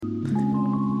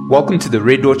Welcome to the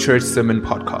Red Door Church Sermon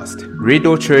Podcast. Red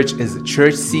Door Church is a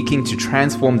church seeking to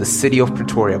transform the city of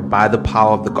Pretoria by the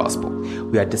power of the gospel.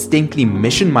 We are distinctly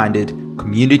mission-minded,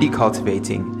 community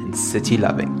cultivating, and city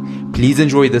loving. Please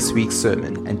enjoy this week's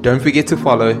sermon, and don't forget to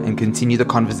follow and continue the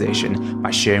conversation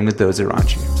by sharing with those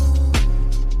around you.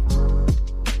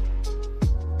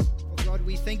 God,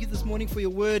 we thank you this morning for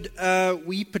your word.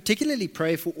 We particularly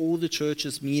pray for all the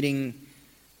churches meeting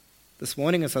this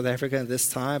morning in South Africa at this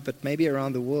time, but maybe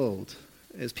around the world,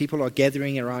 as people are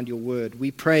gathering around your word. We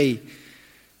pray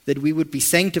that we would be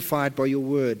sanctified by your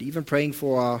word, even praying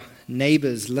for our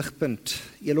neighbors. Lichtpunt,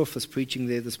 Elof is preaching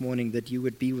there this morning, that you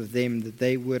would be with them, that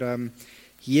they would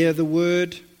hear the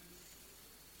word,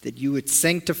 that you would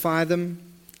sanctify them,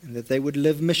 and that they would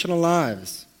live missional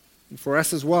lives, and for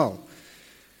us as well.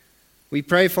 We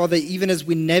pray, Father, even as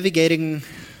we're navigating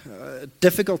a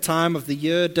difficult time of the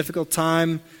year, difficult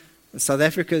time in South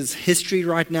Africa's history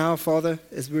right now, Father,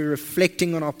 as we're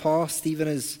reflecting on our past, even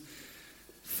as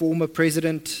former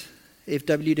President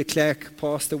F.W. de Klerk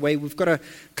passed away, we've got to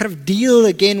kind of deal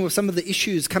again with some of the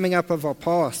issues coming up of our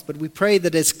past. But we pray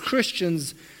that as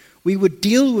Christians, we would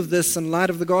deal with this in light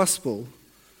of the gospel,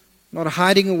 not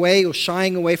hiding away or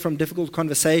shying away from difficult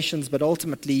conversations, but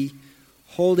ultimately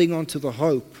holding on to the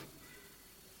hope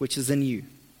which is in you.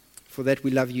 For that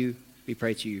we love you, we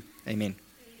pray to you. Amen.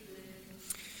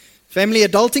 Family,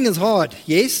 adulting is hard,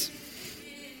 yes?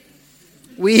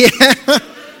 You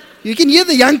can hear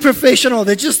the young professional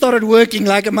that just started working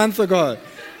like a month ago.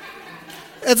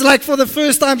 It's like for the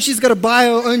first time she's got to buy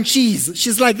her own cheese.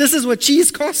 She's like, this is what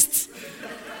cheese costs?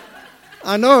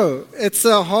 I know, it's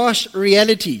a harsh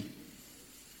reality.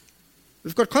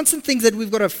 We've got constant things that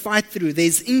we've got to fight through.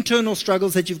 There's internal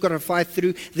struggles that you've got to fight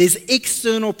through. There's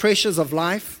external pressures of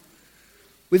life.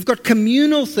 We've got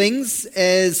communal things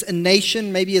as a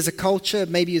nation, maybe as a culture,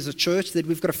 maybe as a church that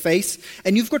we've got to face.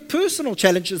 And you've got personal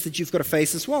challenges that you've got to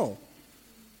face as well.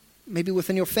 Maybe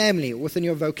within your family or within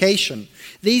your vocation.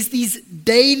 There's these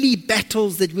daily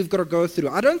battles that we've got to go through.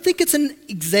 I don't think it's an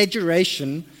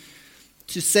exaggeration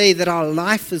to say that our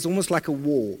life is almost like a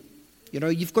war. You know,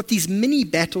 you've got these mini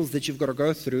battles that you've got to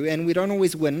go through, and we don't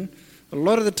always win. A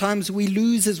lot of the times we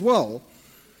lose as well.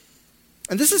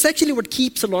 And this is actually what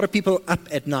keeps a lot of people up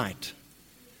at night.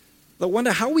 They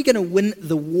wonder, how are we going to win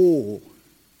the war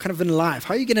kind of in life?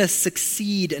 How are you going to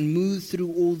succeed and move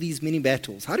through all these many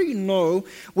battles? How do you know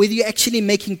whether you're actually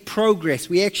making progress,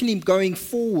 we're actually going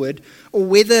forward, or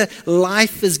whether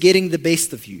life is getting the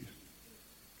best of you?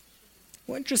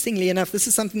 Well, interestingly enough, this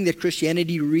is something that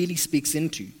Christianity really speaks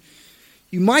into.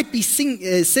 You might be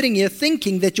sitting here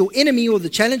thinking that your enemy or the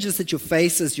challenges that you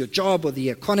face is your job or the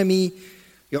economy,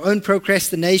 your own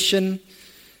procrastination.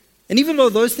 And even though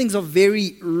those things are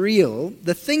very real,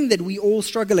 the thing that we all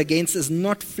struggle against is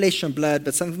not flesh and blood,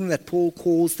 but something that Paul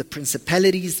calls the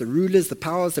principalities, the rulers, the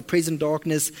powers, the present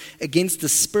darkness, against the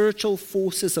spiritual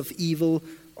forces of evil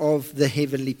of the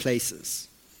heavenly places.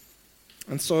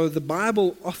 And so the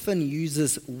Bible often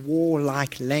uses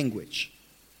warlike language.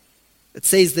 It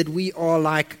says that we are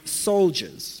like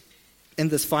soldiers in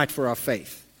this fight for our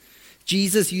faith.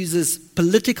 Jesus uses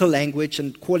political language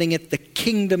and calling it the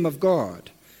kingdom of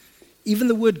God. Even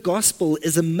the word gospel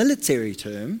is a military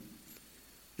term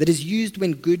that is used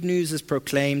when good news is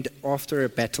proclaimed after a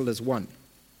battle is won.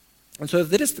 And so if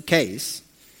that is the case,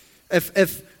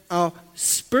 if our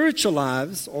spiritual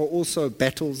lives are also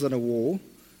battles in a war,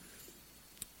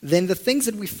 then the things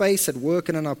that we face at work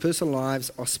and in our personal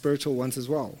lives are spiritual ones as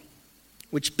well.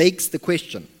 Which begs the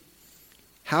question,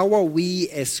 how are we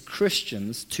as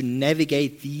Christians to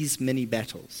navigate these many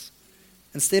battles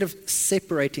instead of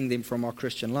separating them from our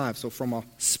Christian lives or from our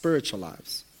spiritual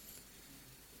lives?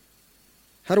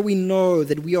 How do we know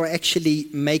that we are actually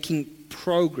making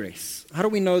progress? How do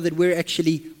we know that we're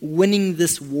actually winning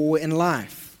this war in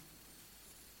life?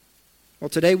 Well,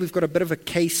 today we've got a bit of a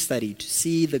case study to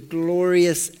see the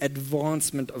glorious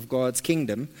advancement of God's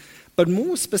kingdom, but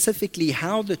more specifically,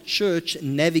 how the church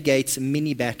navigates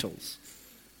many battles.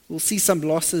 We'll see some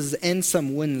losses and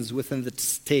some wins within the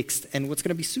text. And what's going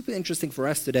to be super interesting for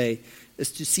us today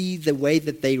is to see the way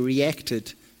that they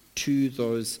reacted to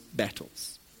those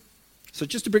battles. So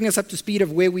just to bring us up to speed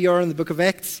of where we are in the book of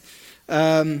Acts,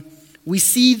 we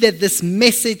see that this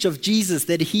message of Jesus,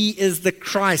 that he is the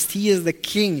Christ, he is the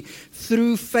King,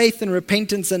 through faith and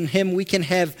repentance in him, we can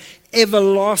have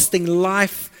everlasting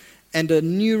life and a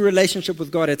new relationship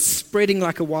with God. It's spreading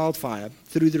like a wildfire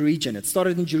through the region. It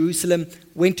started in Jerusalem,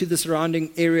 went to the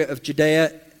surrounding area of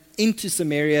Judea, into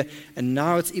Samaria, and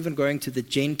now it's even going to the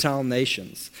Gentile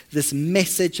nations. This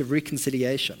message of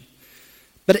reconciliation.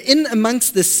 But in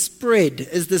amongst this spread,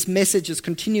 as this message is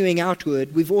continuing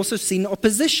outward, we've also seen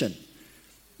opposition.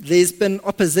 There's been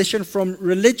opposition from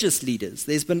religious leaders.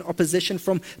 There's been opposition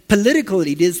from political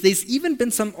leaders. There's even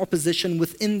been some opposition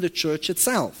within the church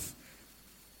itself.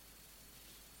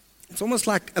 It's almost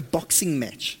like a boxing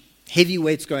match,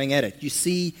 heavyweights going at it. You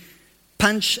see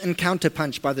punch and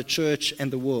counterpunch by the church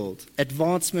and the world,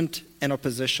 advancement and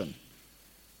opposition.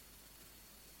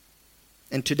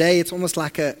 And today it's almost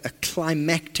like a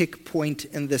climactic point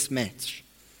in this match,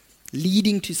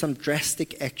 leading to some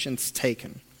drastic actions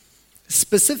taken.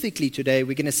 Specifically today,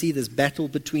 we're going to see this battle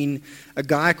between a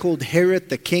guy called Herod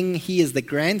the king. He is the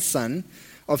grandson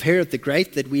of Herod the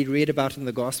Great that we read about in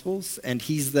the Gospels, and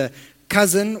he's the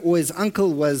cousin, or his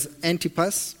uncle was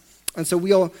Antipas. And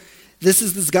so this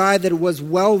is this guy that was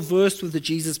well versed with the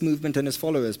Jesus movement and his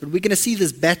followers. But we're going to see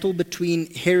this battle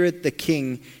between Herod the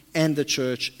king and the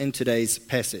church in today's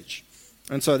passage.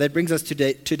 And so that brings us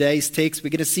to today's text. We're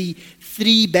going to see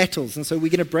three battles. And so we're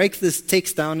going to break this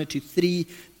text down into three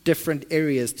different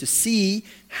areas to see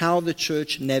how the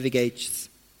church navigates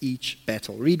each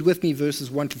battle. Read with me verses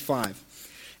 1 to 5.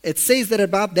 It says that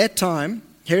about that time,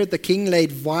 Herod the king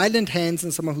laid violent hands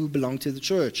on someone who belonged to the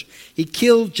church. He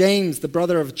killed James, the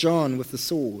brother of John, with the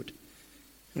sword.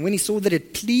 And when he saw that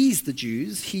it pleased the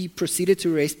Jews, he proceeded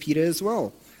to arrest Peter as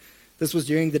well. This was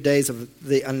during the days of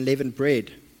the unleavened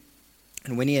bread.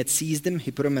 And when he had seized him,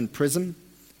 he put him in prison,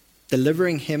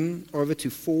 delivering him over to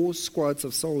 4 squads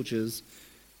of soldiers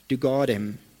to guard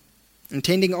him,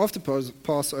 intending after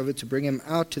Passover to bring him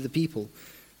out to the people.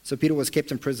 So Peter was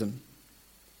kept in prison.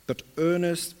 But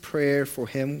earnest prayer for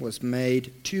him was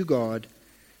made to God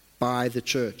by the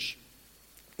church.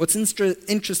 What's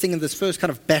interesting in this first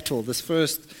kind of battle, this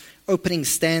first opening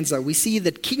stanza, we see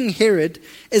that King Herod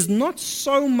is not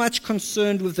so much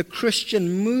concerned with the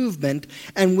Christian movement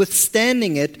and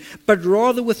withstanding it, but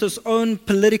rather with his own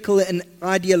political and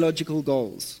ideological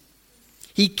goals.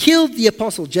 He killed the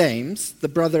apostle James, the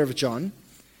brother of John,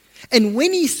 and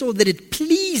when he saw that it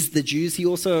pleased the Jews, he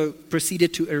also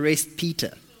proceeded to arrest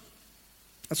Peter.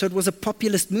 And so it was a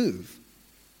populist move.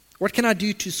 What can I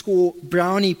do to score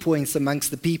brownie points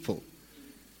amongst the people?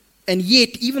 And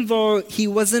yet, even though he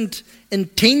wasn't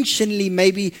intentionally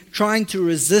maybe trying to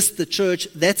resist the church,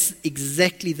 that's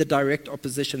exactly the direct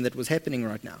opposition that was happening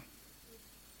right now.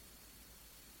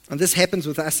 And this happens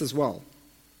with us as well.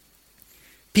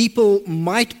 People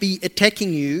might be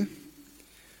attacking you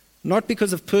not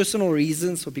because of personal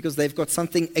reasons or because they've got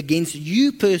something against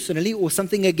you personally or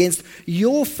something against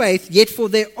your faith, yet for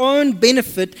their own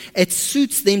benefit, it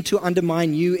suits them to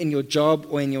undermine you in your job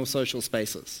or in your social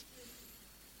spaces.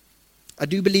 I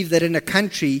do believe that in a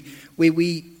country where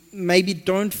we maybe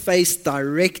don't face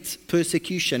direct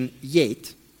persecution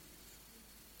yet,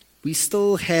 we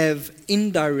still have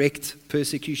indirect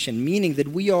persecution, meaning that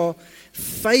we are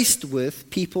faced with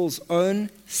people's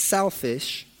own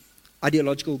selfish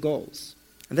ideological goals.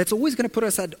 And that's always going to put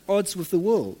us at odds with the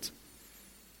world.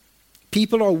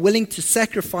 People are willing to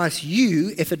sacrifice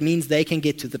you if it means they can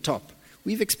get to the top.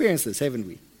 We've experienced this, haven't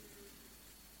we?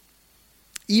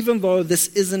 Even though this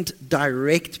isn't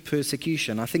direct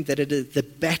persecution, I think that the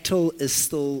battle is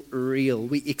still real.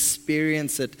 We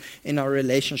experience it in our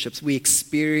relationships. We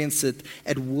experience it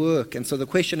at work. And so the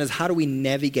question is, how do we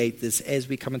navigate this as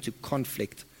we come into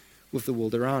conflict with the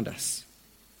world around us?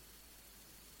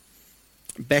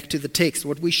 Back to the text.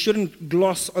 What we shouldn't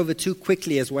gloss over too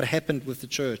quickly is what happened with the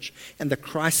church and the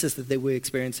crisis that they were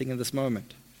experiencing in this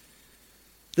moment.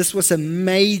 This was a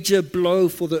major blow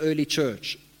for the early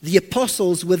church. The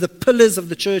apostles were the pillars of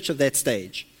the church of that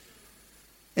stage.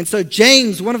 And so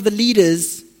James, one of the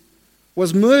leaders,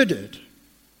 was murdered.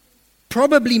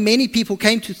 Probably many people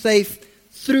came to faith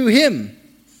through him.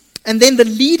 And then the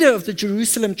leader of the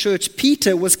Jerusalem church,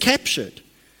 Peter, was captured.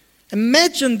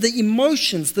 Imagine the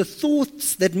emotions, the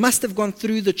thoughts that must have gone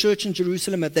through the church in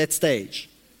Jerusalem at that stage.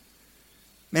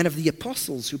 Man, of the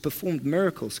apostles who performed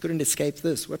miracles couldn't escape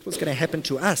this. What was going to happen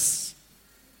to us?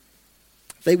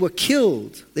 They were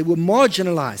killed. They were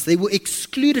marginalized. They were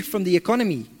excluded from the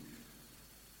economy.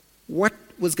 What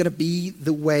was going to be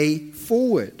the way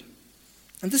forward?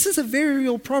 And this is a very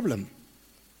real problem.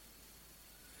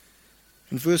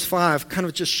 And verse 5 kind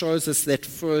of just shows us that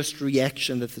first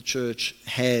reaction that the church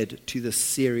had to this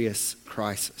serious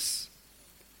crisis.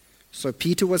 So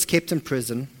Peter was kept in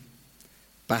prison,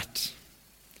 but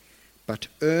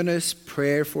earnest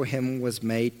prayer for him was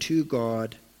made to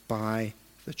God by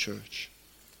the church.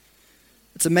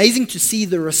 It's amazing to see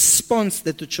the response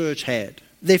that the church had.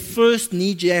 Their first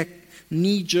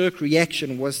knee-jerk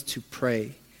reaction was to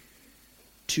pray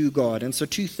to God. And so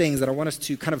two things that I want us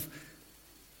to kind of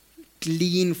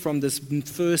glean from this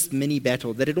first mini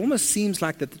battle that it almost seems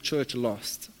like that the church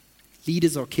lost.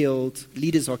 Leaders are killed,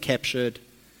 leaders are captured,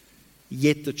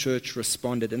 yet the church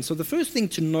responded. And so the first thing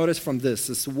to notice from this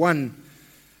is, one,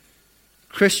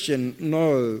 Christian,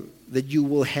 know that you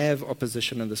will have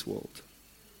opposition in this world.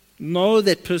 Know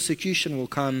that persecution will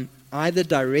come either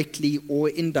directly or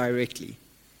indirectly.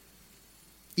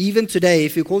 Even today,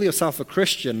 if you call yourself a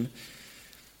Christian,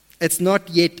 it's not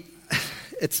yet,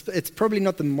 it's probably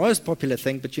not the most popular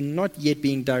thing, but you're not yet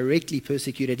being directly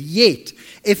persecuted. Yet,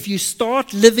 if you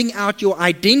start living out your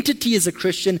identity as a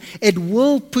Christian, it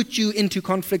will put you into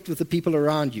conflict with the people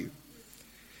around you.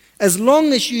 As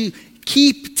long as you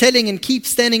keep telling and keep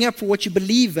standing up for what you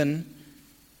believe in,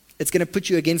 it's going to put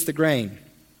you against the grain.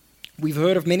 We've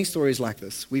heard of many stories like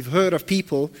this. We've heard of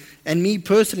people, and me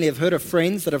personally have heard of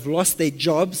friends that have lost their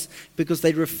jobs because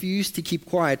they refused to keep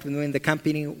quiet when the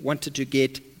company wanted to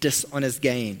get dishonest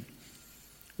gain.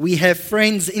 We have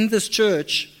friends in this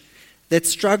church that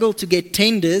struggle to get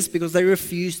tenders because they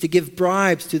refuse to give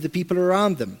bribes to the people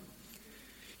around them.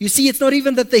 You see, it's not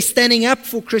even that they're standing up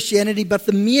for Christianity, but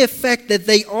the mere fact that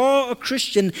they are a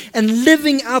Christian and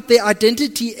living out their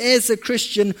identity as a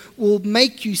Christian will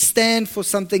make you stand for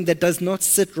something that does not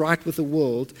sit right with the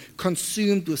world,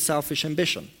 consumed with selfish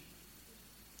ambition.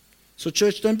 So,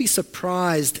 church, don't be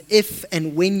surprised if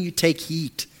and when you take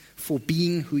heat for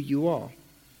being who you are,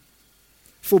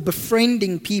 for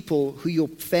befriending people who your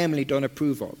family don't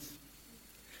approve of,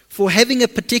 for having a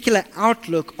particular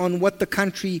outlook on what the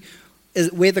country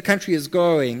where the country is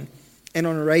going, and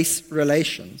on race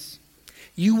relations.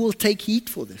 You will take heat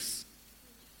for this.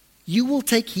 You will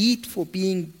take heat for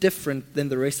being different than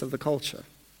the rest of the culture.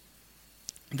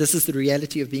 This is the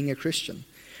reality of being a Christian.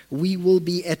 We will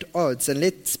be at odds, and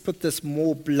let's put this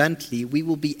more bluntly, we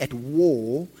will be at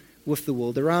war with the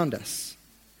world around us.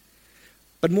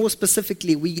 But more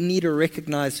specifically, we need to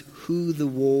recognize who the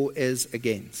war is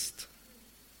against.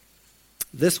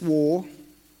 This war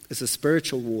is a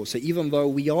spiritual war. So even though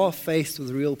we are faced with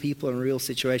real people and real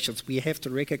situations, we have to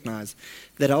recognize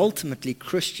that ultimately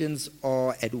Christians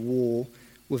are at war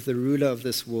with the ruler of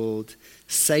this world,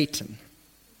 Satan.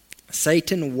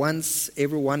 Satan wants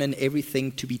everyone and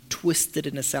everything to be twisted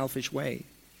in a selfish way.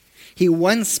 He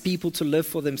wants people to live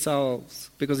for themselves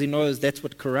because he knows that's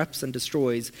what corrupts and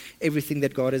destroys everything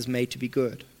that God has made to be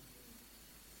good.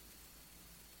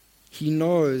 He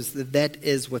knows that that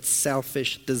is what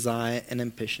selfish desire and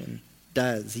ambition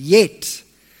does. Yet,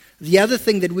 the other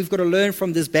thing that we've got to learn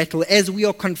from this battle, as we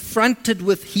are confronted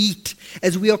with heat,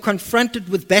 as we are confronted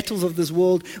with battles of this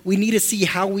world, we need to see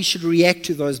how we should react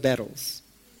to those battles.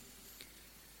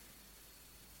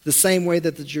 The same way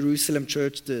that the Jerusalem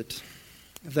church did.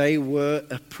 They were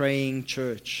a praying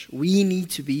church. We need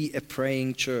to be a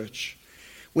praying church.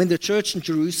 When the church in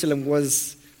Jerusalem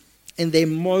was in their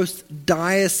most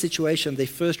dire situation, their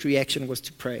first reaction was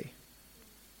to pray.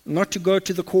 Not to go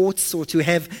to the courts or to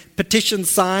have petitions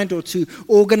signed or to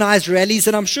organize rallies.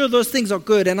 And I'm sure those things are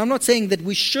good. And I'm not saying that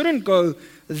we shouldn't go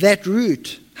that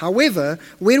route. However,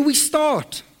 where do we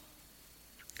start?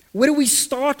 Where do we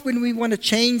start when we want to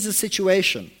change the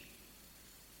situation?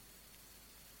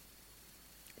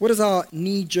 What is our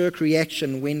knee-jerk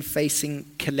reaction when facing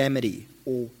calamity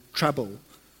or trouble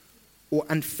or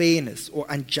unfairness or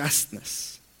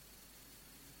unjustness?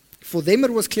 For them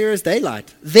it was clear as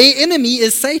daylight. Their enemy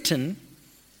is Satan.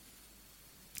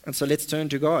 And so let's turn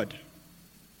to God.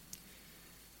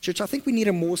 Church, I think we need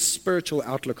a more spiritual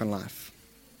outlook on life.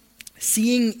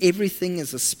 Seeing everything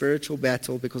as a spiritual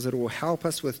battle, because it will help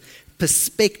us with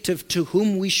perspective to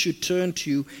whom we should turn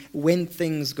to when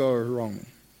things go wrong.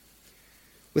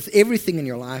 With everything in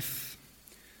your life,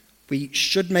 we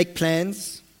should make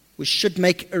plans. We should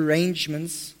make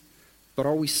arrangements, but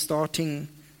are we starting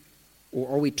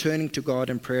or are we turning to God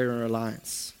in prayer and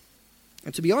reliance?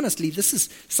 And to be honestly, this is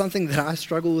something that I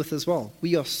struggle with as well.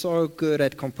 We are so good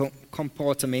at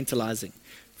compartmentalizing.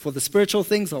 For the spiritual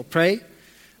things, I'll pray.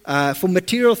 For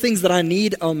material things that I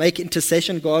need, I'll make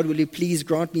intercession. God, will you please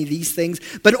grant me these things?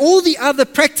 But all the other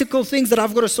practical things that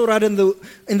I've got to sort out in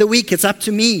the week, it's up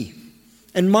to me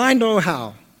and my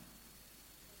know-how.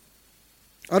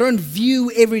 I don't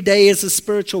view every day as a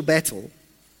spiritual battle.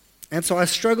 And so I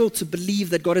struggle to believe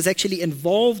that God is actually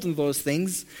involved in those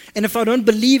things. And if I don't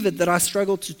believe it, that I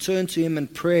struggle to turn to Him in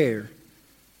prayer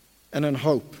and in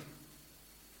hope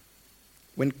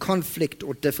when conflict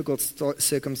or difficult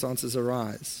circumstances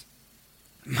arise.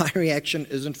 My reaction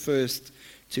isn't first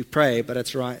to pray, but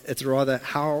it's rather,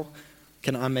 how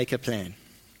can I make a plan?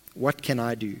 What can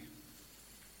I do?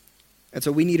 And so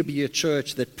we need to be a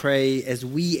church that pray as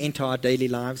we enter our daily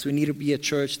lives. We need to be a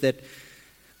church that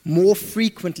more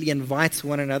frequently invites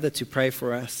one another to pray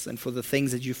for us and for the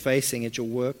things that you're facing at your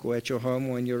work or at your home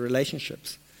or in your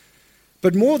relationships.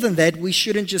 But more than that, we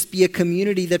shouldn't just be a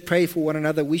community that pray for one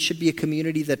another. We should be a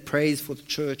community that prays for the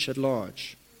church at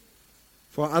large,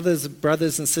 for others,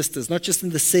 brothers and sisters, not just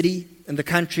in the city, in the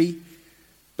country,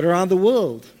 but around the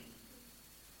world.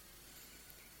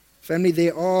 Family,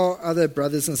 there are other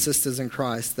brothers and sisters in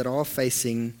Christ that are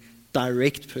facing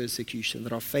direct persecution,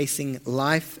 that are facing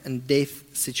life and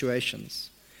death situations.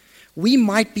 We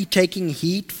might be taking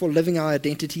heat for living our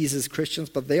identities as Christians,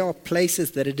 but there are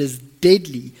places that it is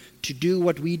deadly to do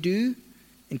what we do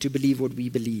and to believe what we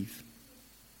believe.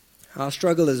 Our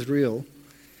struggle is real,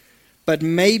 but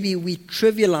maybe we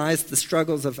trivialize the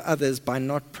struggles of others by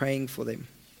not praying for them.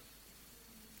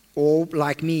 Or,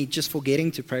 like me, just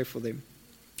forgetting to pray for them.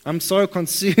 I'm so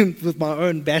consumed with my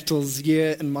own battles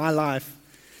here in my life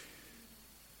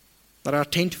that I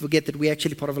tend to forget that we're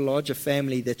actually part of a larger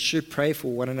family that should pray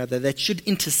for one another, that should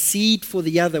intercede for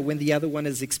the other when the other one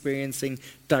is experiencing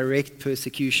direct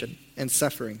persecution and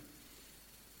suffering.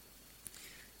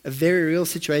 A very real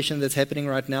situation that's happening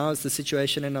right now is the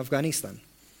situation in Afghanistan.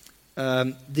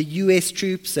 The US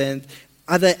troops and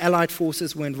other allied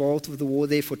forces were involved with the war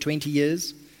there for 20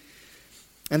 years.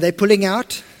 And they're pulling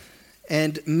out,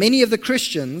 and many of the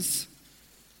Christians,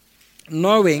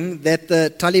 knowing that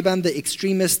the Taliban, the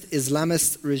extremist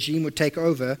Islamist regime, would take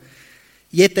over,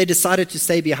 yet they decided to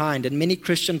stay behind. And many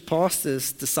Christian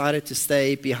pastors decided to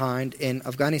stay behind in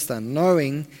Afghanistan,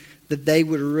 knowing that they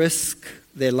would risk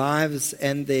their lives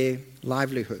and their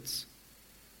livelihoods.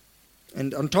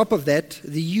 And on top of that,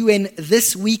 the UN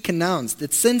this week announced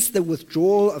that since the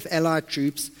withdrawal of Allied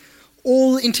troops,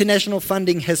 all international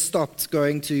funding has stopped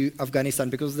going to Afghanistan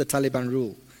because of the Taliban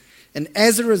rule. And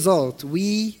as a result,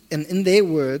 and in their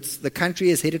words, the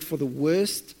country is headed for the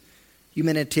worst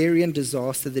humanitarian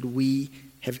disaster that we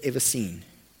have ever seen.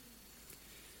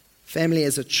 Family,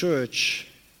 as a church,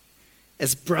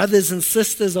 as brothers and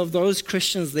sisters of those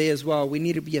Christians there as well, we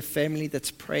need to be a family that's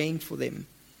praying for them,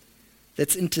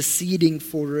 that's interceding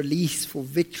for release, for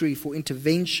victory, for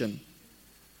intervention,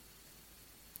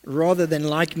 rather than,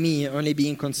 like me, only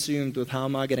being consumed with how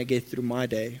am I going to get through my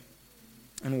day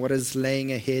and what is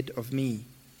laying ahead of me.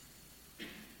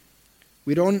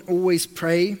 We don't always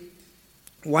pray,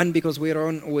 one, because we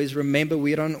don't always remember,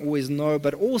 we don't always know,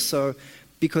 but also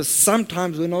because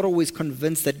sometimes we're not always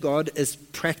convinced that God is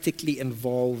practically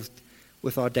involved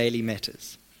with our daily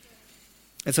matters.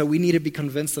 And so we need to be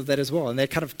convinced of that as well. And that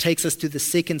kind of takes us to the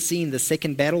second scene, the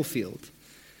second battlefield,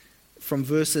 from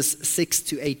verses 6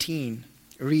 to 18.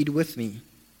 Read with me.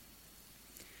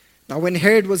 Now, when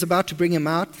Herod was about to bring him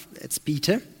out, that's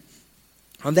Peter,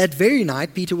 on that very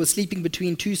night, Peter was sleeping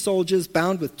between two soldiers,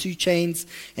 bound with two chains,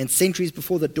 and sentries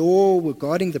before the door were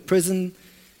guarding the prison.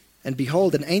 And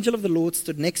behold, an angel of the Lord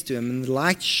stood next to him, and the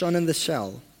light shone in the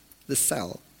cell.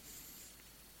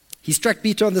 He struck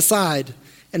Peter on the side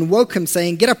and woke him,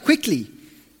 saying, "Get up quickly."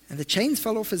 And the chains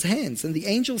fell off his hands. And the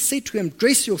angel said to him,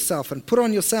 "Dress yourself and put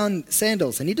on your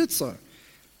sandals." And he did so.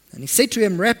 And he said to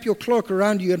him, "Wrap your cloak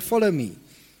around you and follow me."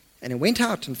 And he went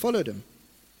out and followed him.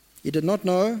 He did not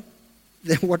know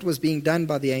that what was being done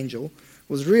by the angel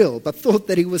was real, but thought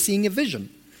that he was seeing a vision.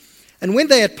 And when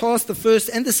they had passed the first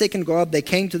and the second guard, they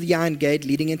came to the iron gate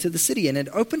leading into the city, and it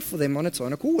opened for them on its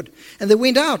own accord. And they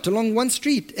went out along one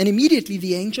street, and immediately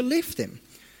the angel left them.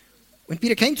 When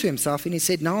Peter came to himself, and he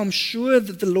said, "Now I'm sure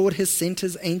that the Lord has sent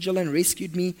his angel and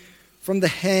rescued me from the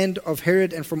hand of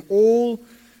Herod and from all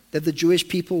that the Jewish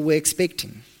people were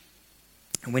expecting."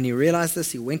 And when he realized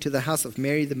this, he went to the house of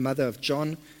Mary, the mother of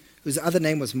John, whose other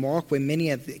name was Mark, where many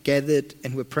had gathered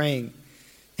and were praying.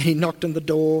 And he knocked on the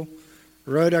door.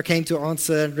 Rhoda came to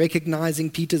answer, and recognizing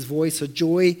Peter's voice, her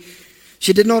joy,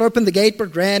 she did not open the gate,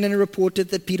 but ran and reported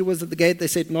that Peter was at the gate. They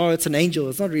said, "No, it's an angel.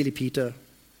 It's not really Peter."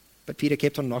 But Peter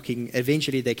kept on knocking.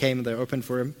 Eventually they came and they opened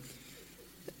for him.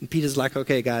 And Peter's like,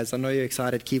 "Okay, guys, I know you're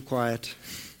excited. Keep quiet."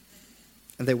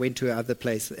 And they went to another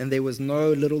place. And there was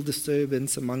no little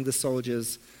disturbance among the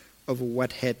soldiers over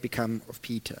what had become of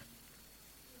Peter.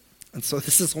 And so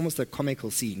this is almost a comical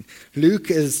scene.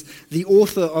 Luke is the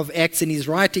author of Acts, and he's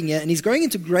writing here, and he's going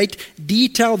into great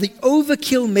detail the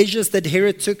overkill measures that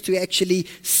Herod took to actually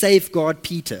safeguard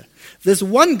Peter. This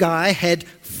one guy had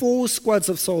 4 squads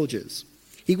of soldiers.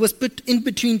 He was put in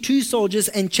between 2 soldiers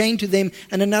and chained to them,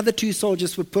 and another 2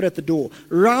 soldiers were put at the door.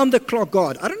 Round the clock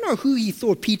guard. I don't know who he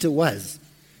thought Peter was.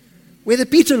 Whether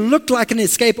Peter looked like an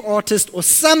escape artist or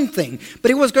something, but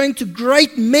he was going to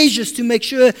great measures to make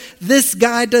sure this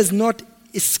guy does not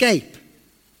escape.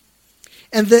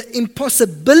 And the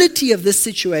impossibility of this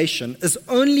situation is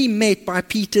only met by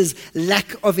Peter's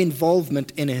lack of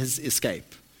involvement in his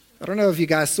escape. I don't know if you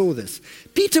guys saw this.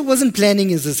 Peter wasn't planning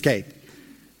his escape.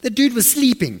 The dude was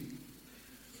sleeping.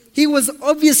 He was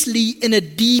obviously in a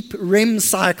deep REM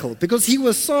cycle because he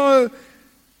was so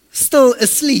still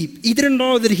asleep. He didn't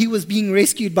know that he was being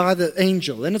rescued by the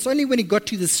angel. And it's only when he got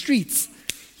to the streets,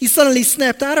 he suddenly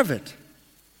snapped out of it.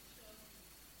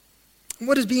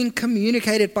 What is being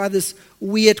communicated by this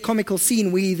weird comical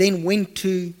scene where he then went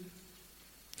to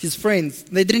his friends?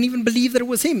 They didn't even believe that it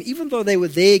was him, even though they were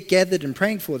there gathered and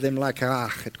praying for them like,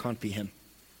 it can't be him.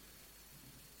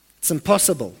 It's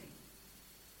impossible.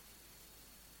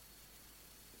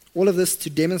 All of this to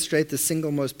demonstrate the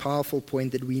single most powerful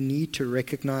point that we need to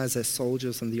recognize as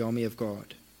soldiers in the army of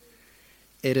God.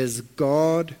 It is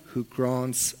God who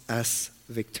grants us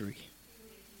victory.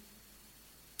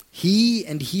 He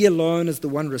and He alone is the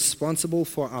one responsible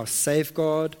for our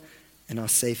safeguard and our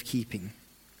safekeeping.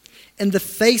 In the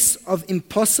face of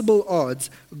impossible odds,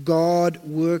 God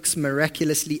works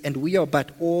miraculously, and we are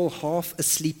but all half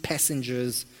asleep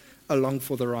passengers along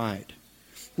for the ride.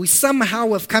 We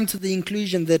somehow have come to the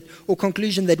conclusion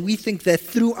that we think that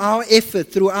through our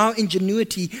effort, through our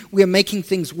ingenuity, we are making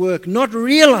things work, not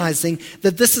realizing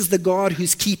that this is the God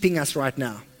who's keeping us right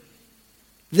now.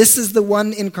 This is the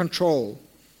one in control.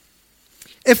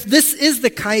 If this is the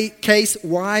case,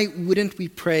 why wouldn't we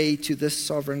pray to this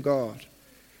sovereign God?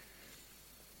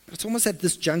 It's almost at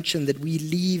this junction that we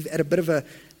leave at a bit of a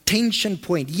tension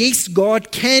point. Yes,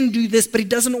 God can do this, but He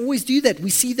doesn't always do that. We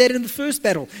see that in the first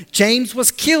battle. James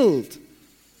was killed.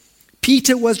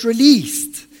 Peter was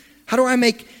released. How do I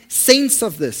make sense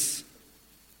of this?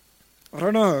 I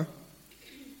don't know,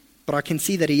 but I can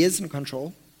see that He is in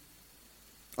control.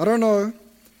 I don't know,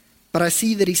 but I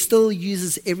see that He still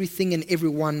uses everything and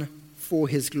everyone for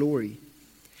His glory.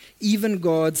 Even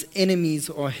God's enemies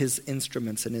are His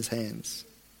instruments in His hands.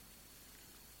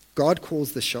 God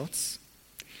calls the shots,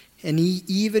 and He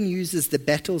even uses the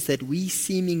battles that we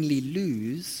seemingly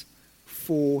lose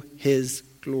for His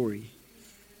glory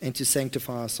and to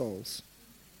sanctify our souls.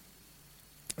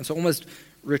 And so almost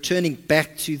returning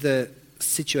back to the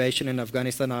situation in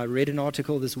Afghanistan, I read an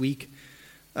article this week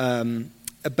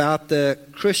about the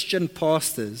Christian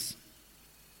pastors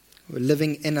who are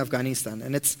living in Afghanistan.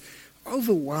 And it's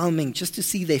overwhelming just to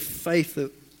see their faith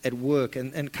at work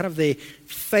and kind of their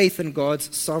faith in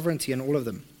God's sovereignty in all of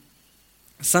them.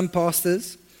 Some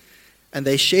pastors, and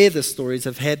they share the stories,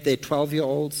 have had their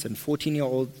 12-year-olds and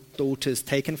 14-year-old daughters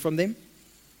taken from them.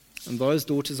 And those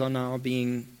daughters are now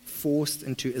being forced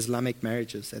into Islamic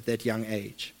marriages at that young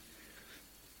age.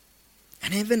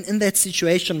 And even in that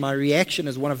situation, my reaction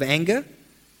is one of anger.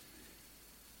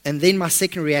 And then my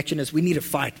second reaction is, we need to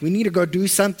fight. We need to go do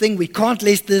something. We can't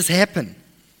let this happen.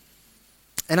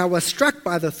 And I was struck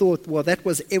by the thought, well, that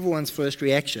was everyone's first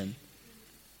reaction.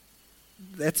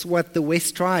 That's what the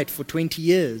West tried for 20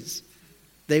 years.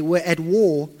 They were at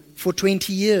war for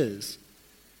 20 years.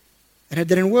 And it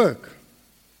didn't work.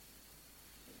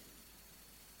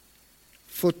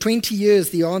 For 20 years,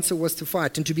 the answer was to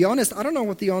fight. And to be honest, I don't know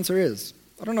what the answer is.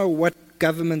 I don't know what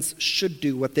governments should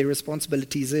do, what their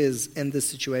responsibilities is in this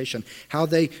situation, how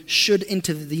they should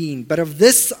intervene. But of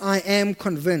this, I am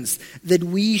convinced that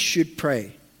we should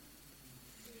pray.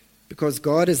 Because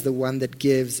God is the one that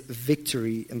gives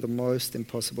victory in the most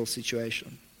impossible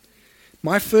situation.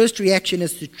 My first reaction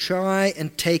is to try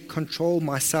and take control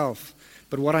myself.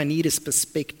 But what I need is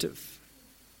perspective.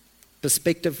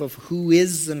 Perspective of who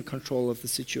is in control of the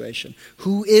situation.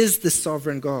 Who is the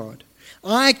sovereign God?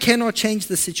 I cannot change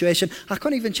the situation. I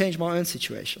can't even change my own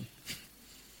situation.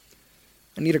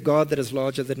 I need a God that is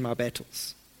larger than my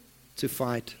battles to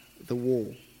fight the war.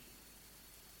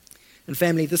 And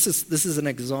family, this is an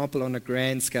example on a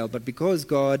grand scale, but because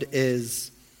God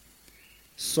is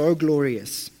so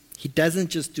glorious, He doesn't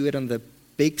just do it on the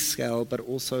big scale, but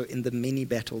also in the many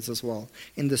battles as well,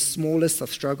 in the smallest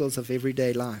of struggles of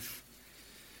everyday life.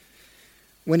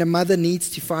 When a mother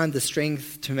needs to find the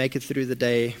strength to make it through the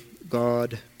day,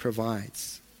 God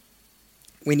provides.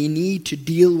 When you need to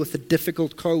deal with a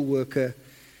difficult co-worker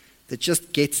that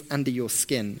just gets under your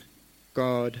skin,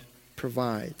 God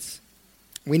provides.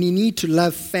 When you need to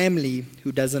love family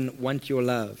who doesn't want your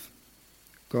love,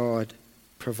 God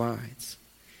provides.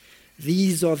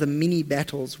 These are the mini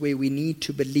battles where we need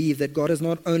to believe that God is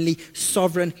not only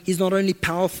sovereign, He's not only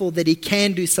powerful, that He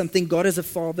can do something. God is a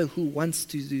Father who wants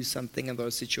to do something in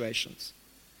those situations.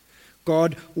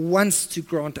 God wants to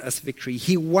grant us victory.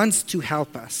 He wants to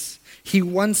help us. He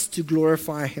wants to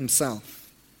glorify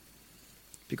Himself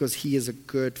because He is a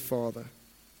good Father.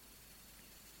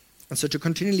 And so to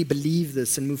continually believe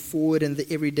this and move forward in the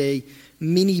everyday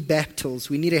mini battles,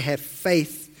 we need to have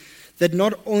faith That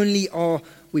not only are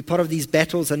we part of these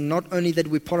battles, and not only that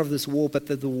we're part of this war, but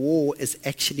that the war is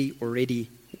actually already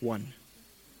won.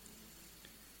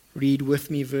 Read with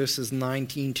me verses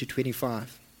 19 to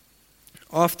 25.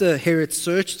 After Herod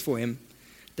searched for him,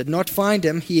 did not find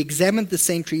him, he examined the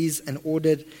sentries and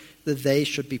ordered that they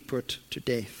should be put to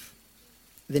death.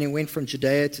 Then he went from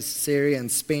Judea to Caesarea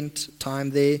and spent time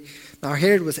there. Now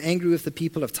Herod was angry with the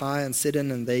people of Tyre and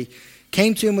Sidon, and they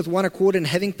came to him with one accord, and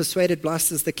having persuaded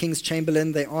Blastus, the king's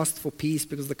chamberlain, they asked for peace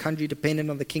because the country depended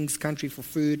on the king's country for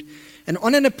food. And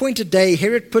on an appointed day,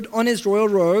 Herod put on his royal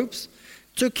robes,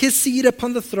 took his seat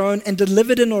upon the throne, and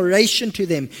delivered an oration to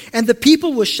them. And the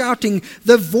people were shouting,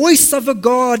 "The voice of a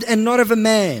God and not of a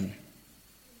man."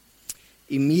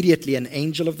 Immediately an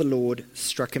angel of the Lord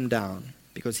struck him down,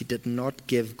 because he did not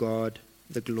give God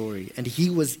the glory. And he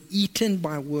was eaten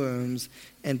by worms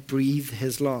and breathed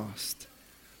his last.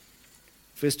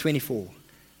 Verse 24,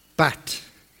 but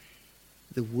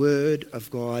the word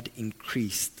of God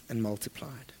increased and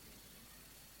multiplied.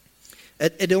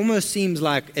 It almost seems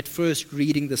like at first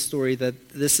reading the story that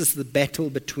this is the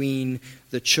battle between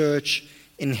the church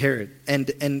and Herod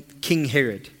and King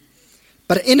Herod.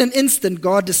 But in an instant,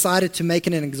 God decided to make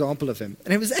an example of him.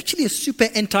 And it was actually a super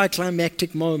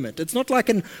anticlimactic moment. It's not like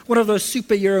in one of those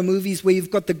superhero movies where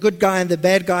you've got the good guy and the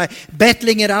bad guy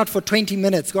battling it out for 20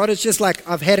 minutes. God is just like,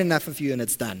 I've had enough of you and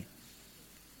it's done.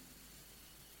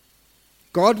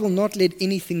 God will not let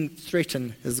anything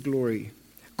threaten his glory.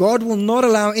 God will not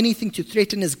allow anything to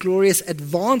threaten his glorious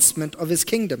advancement of his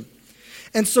kingdom.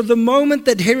 And so the moment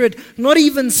that Herod not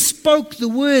even spoke the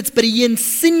words, but he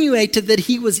insinuated that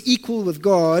he was equal with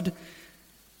God,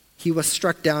 he was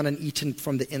struck down and eaten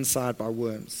from the inside by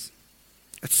worms.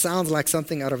 It sounds like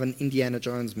something out of an Indiana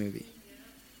Jones movie.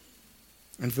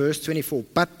 And verse 24,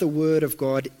 but the word of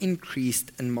God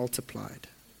increased and multiplied.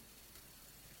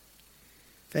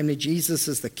 Family, Jesus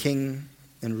is the king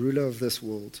and ruler of this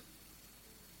world.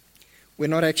 We're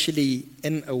not actually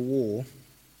in a war.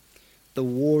 The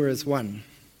war is won.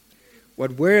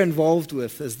 What we're involved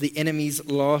with is the enemy's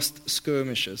last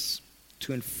skirmishes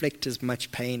to inflict as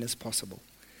much pain as possible,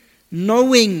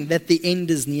 knowing that the end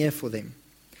is near for them.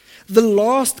 The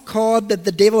last card that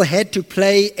the devil had to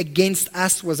play against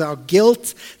us was our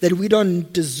guilt, that we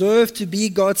don't deserve to be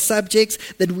God's subjects,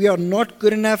 that we are not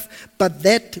good enough, but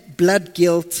that blood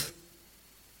guilt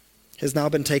has now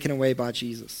been taken away by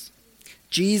Jesus.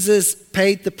 Jesus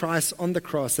paid the price on the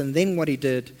cross, and then what he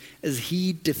did is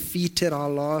he defeated our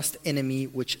last enemy,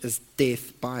 which is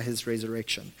death, by his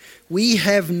resurrection. We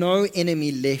have no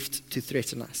enemy left to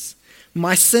threaten us.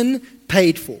 My sin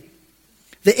paid for.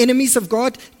 The enemies of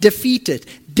God defeated.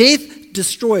 Death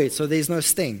destroyed, so there's no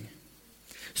sting.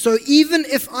 So even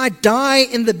if I die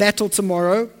in the battle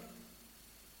tomorrow,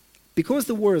 because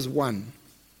the war is won,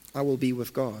 I will be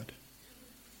with God.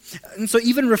 And so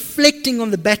even reflecting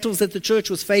on the battles that the church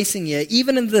was facing here,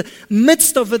 even in the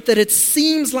midst of it that it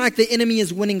seems like the enemy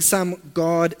is winning some,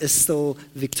 God is still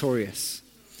victorious.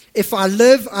 If I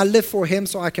live for him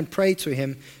so I can pray to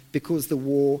him because the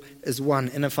war is won.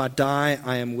 And if I die,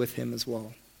 I am with him as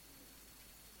well.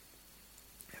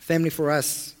 Family, for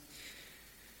us,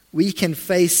 we can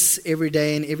face every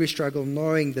day and every struggle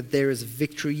knowing that there is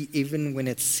victory even when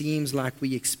it seems like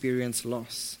we experience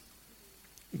loss.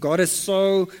 God is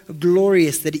so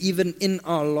glorious that even in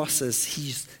our losses,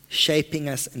 he's shaping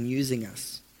us and using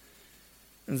us.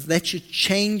 And that should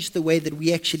change the way that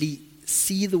we actually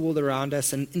see the world around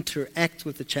us and interact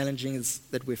with the challenges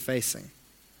that we're facing.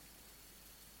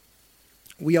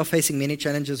 We are facing many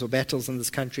challenges or battles in this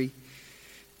country.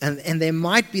 And there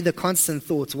might be the constant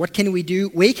thoughts, what can we do?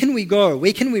 Where can we go?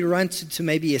 Where can we run to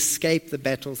maybe escape the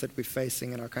battles that we're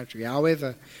facing in our country?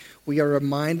 However, we are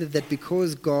reminded that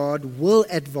because God will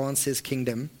advance his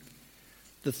kingdom,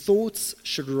 the thoughts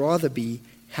should rather be,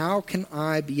 how can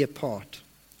I be a part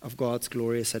of God's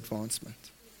glorious advancement?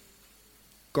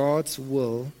 God's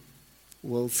will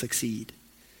succeed.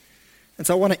 And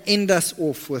so I want to end us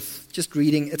off with just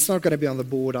reading. It's not going to be on the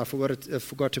board. I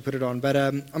forgot to put it on. But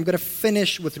I'm going to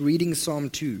finish with reading Psalm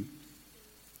 2.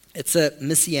 It's a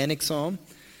messianic psalm,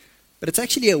 but it's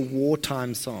actually a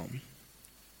wartime psalm.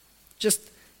 Just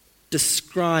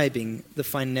describing the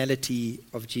finality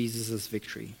of Jesus'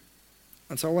 victory.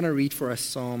 And so I want to read for us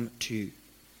Psalm 2.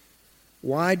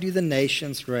 Why do the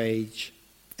nations rage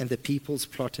and the peoples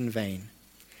plot in vain?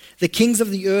 The kings of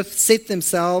the earth set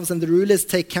themselves, and the rulers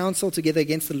take counsel together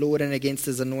against the Lord and against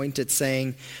his anointed,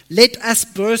 saying, let us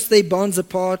burst their bonds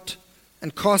apart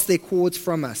and cast their cords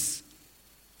from us.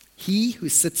 He who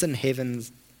sits in heaven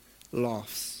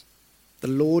laughs. The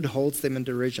Lord holds them in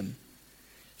derision.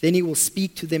 Then he will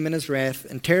speak to them in his wrath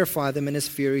and terrify them in his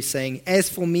fury, saying, As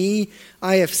for me,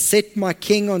 I have set my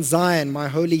king on Zion, my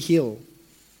holy hill.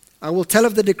 I will tell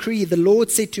of the decree. The Lord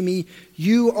said to me,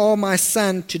 You are my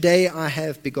son. Today I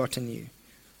have begotten you.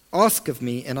 Ask of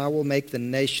me, and I will make the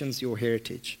nations your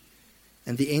heritage,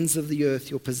 and the ends of the earth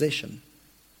your possession.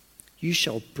 You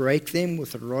shall break them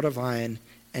with a rod of iron,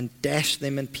 and dash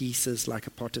them in pieces like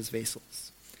a potter's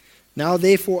vessels. Now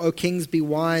therefore, O kings, be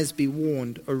wise, be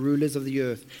warned, O rulers of the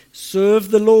earth.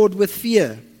 Serve the Lord with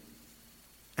fear,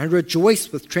 and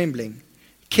rejoice with trembling.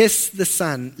 Kiss the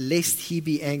Son, lest he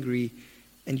be angry,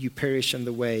 and you perish in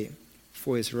the way,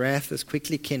 for his wrath is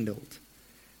quickly kindled.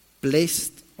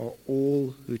 Blessed are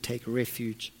all who take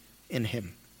refuge in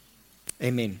him.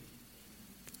 Amen.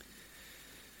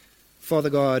 Father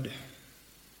God,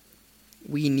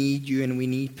 we need you and we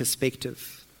need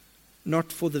perspective.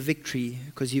 Not for the victory,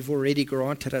 because you've already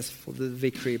granted us for the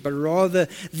victory, but rather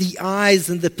the eyes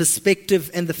and the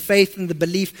perspective and the faith and the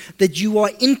belief that you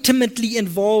are intimately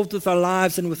involved with our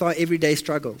lives and with our everyday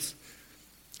struggles.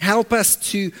 Help us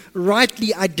to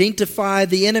rightly identify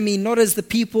the enemy, not as the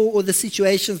people or the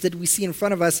situations that we see in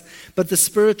front of us, but the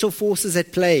spiritual forces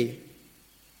at play.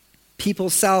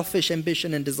 People's selfish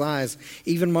ambition and desires,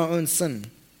 even my own sin.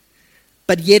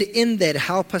 But yet in that,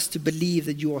 help us to believe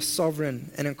that you are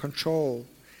sovereign and in control.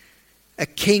 A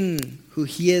king who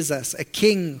hears us, a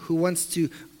king who wants to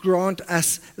grant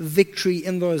us victory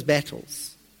in those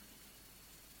battles.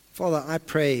 Father, I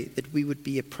pray that we would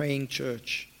be a praying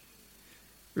church,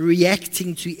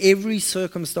 reacting to every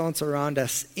circumstance around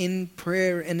us in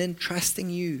prayer and in trusting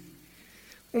you.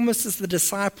 Almost as the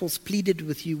disciples pleaded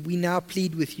with you, we now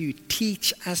plead with you.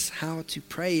 Teach us how to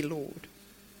pray, Lord.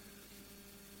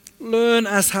 Learn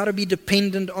us how to be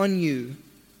dependent on you.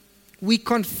 We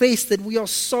confess that we are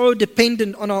so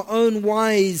dependent on our own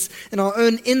wise and our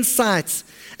own insights,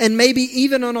 and maybe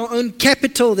even on our own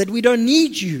capital, that we don't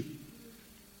need you.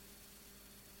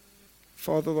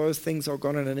 Father, those things are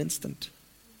gone in an instant.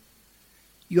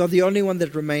 You are the only one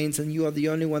that remains, and you are the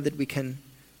only one that we can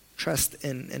trust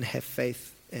in and have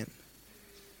faith in.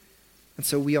 And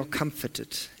so we are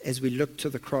comforted as we look to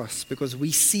the cross, because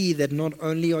we see that not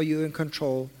only are you in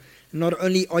control, not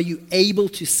only are you able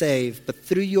to save, but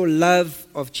through your love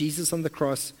of Jesus on the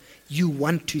cross, you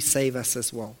want to save us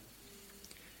as well.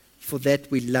 For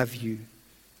that we love you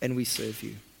and we serve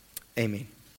you. Amen.